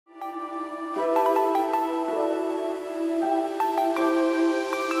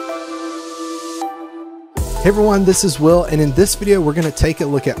Hey everyone, this is Will, and in this video we're going to take a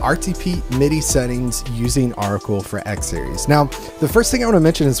look at RTP MIDI settings using Auracle for X Series. Now, the first thing I want to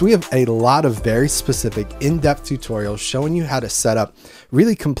mention is we have a lot of very specific in-depth tutorials showing you how to set up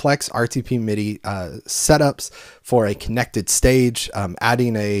really complex RTP MIDI setups for a connected stage,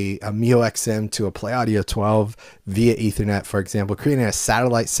 adding a Mio XM to a Play Audio 12 via Ethernet, for example, creating a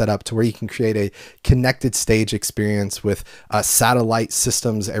satellite setup to where you can create a connected stage experience with satellite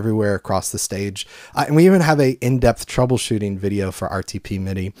systems everywhere across the stage. And we even have a in-depth troubleshooting video for RTP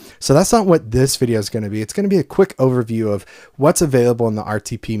MIDI. So that's not what this video is going to be. It's going to be a quick overview of what's available in the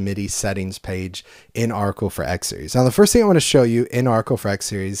RTP MIDI settings page in Auracle for X Series. Now, the first thing I want to show you in Auracle for X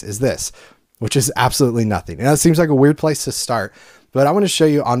Series is this, which is absolutely nothing. And that seems like a weird place to start, but I want to show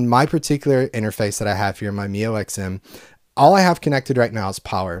you on my particular interface that I have here, my Mio XM, all I have connected right now is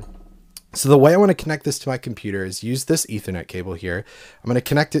power. So the way I want to connect this to my computer is use this Ethernet cable here. I'm going to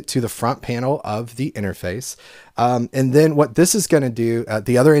connect it to the front panel of the interface. And then what this is going to do,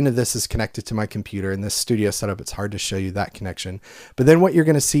 the other end of this is connected to my computer. In this studio setup, it's hard to show you that connection. But then what you're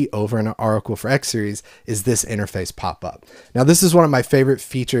going to see over in Auracle for X Series is this interface pop up. Now, this is one of my favorite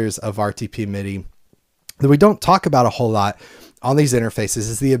features of RTP MIDI that we don't talk about a whole lot on these interfaces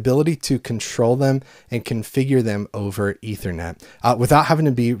is the ability to control them and configure them over Ethernet without having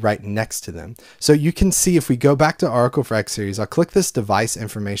to be right next to them. So you can see if we go back to Auracle for X Series, I'll click this device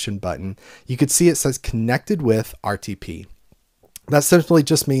information button. You can see it says connected with RTP. That simply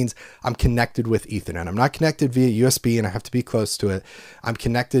just means I'm connected with Ethernet. I'm not connected via USB and I have to be close to it. I'm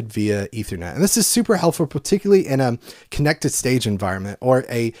connected via Ethernet. And this is super helpful, particularly in a connected stage environment or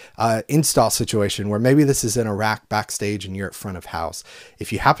a install situation where maybe this is in a rack backstage and you're at front of house.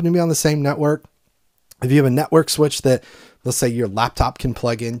 If you happen to be on the same network, if you have a network switch that, let's say your laptop can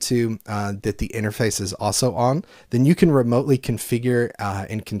plug into that the interface is also on, then you can remotely configure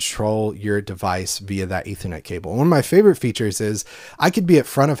and control your device via that Ethernet cable. One of my favorite features is I could be at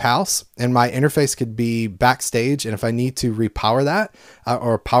front of house and my interface could be backstage. And if I need to repower that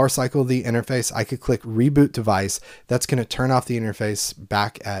or power cycle the interface, I could click reboot device. That's going to turn off the interface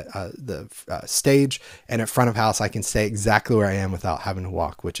back at the stage, and at front of house, I can stay exactly where I am without having to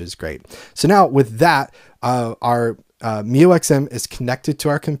walk, which is great. So now with that, our Mio XM is connected to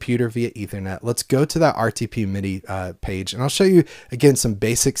our computer via Ethernet. Let's go to that RTP MIDI page and I'll show you again some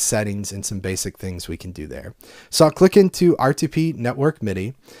basic settings and some basic things we can do there. So I'll click into RTP Network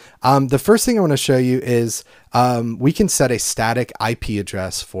MIDI. The first thing I want to show you is we can set a static IP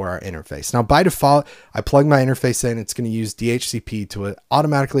address for our interface. Now by default, I plug my interface in, it's going to use DHCP to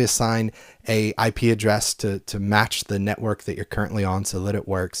automatically assign a IP address to match the network that you're currently on so that it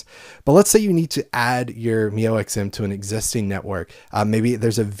works. But let's say you need to add your Mio XM to an existing network. Maybe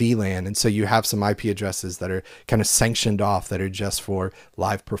there's a VLAN, and so you have some IP addresses that are kind of sanctioned off that are just for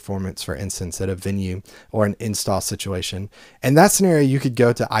live performance, for instance, at a venue or an install situation. In that scenario, you could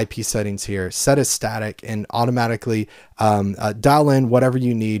go to IP settings here, set as static, and automatically dial in whatever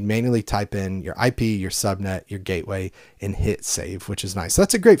you need, manually type in your IP, your subnet, your gateway, and hit save, which is nice. So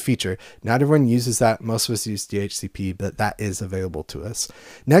that's a great feature. Not everyone uses that. Most of us use DHCP, but that is available to us.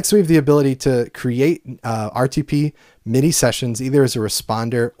 Next, we have the ability to create RTP Mini Sessions, either as a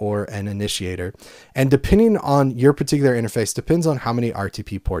responder or an initiator. And depending on your particular interface, depends on how many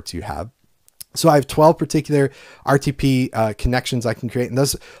RTP ports you have. So I have 12 particular RTP connections I can create, and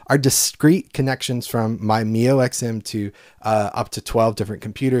those are discrete connections from my Mio XM to up to 12 different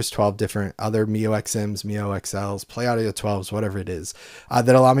computers, 12 different other Mio XMs, Mio XLs, Play Audio 12s, whatever it is,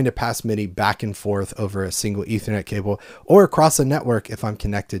 that allow me to pass MIDI back and forth over a single Ethernet cable or across a network if I'm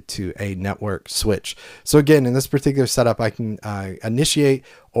connected to a network switch. So again, in this particular setup, I can initiate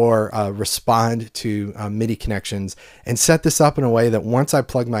or respond to MIDI connections and set this up in a way that once I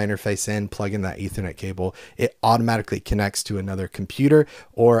plug my interface in, plug in that Ethernet cable, it automatically connects to another computer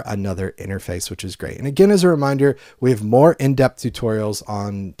or another interface, which is great. And again, as a reminder, we have more in-depth tutorials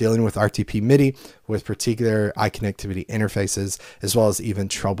on dealing with RTP MIDI with particular iConnectivity interfaces, as well as even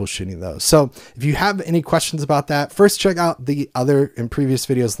troubleshooting those. So if you have any questions about that, first check out the other and previous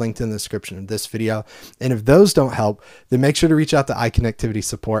videos linked in the description of this video. And if those don't help, then make sure to reach out to iConnectivity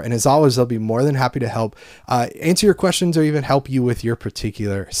support. And as always, they'll be more than happy to help answer your questions or even help you with your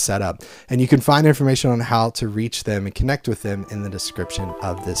particular setup. And you can find information on how to reach them and connect with them in the description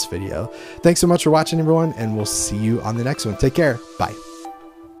of this video. Thanks so much for watching, everyone, and we'll see you on the next one. Take care. Bye.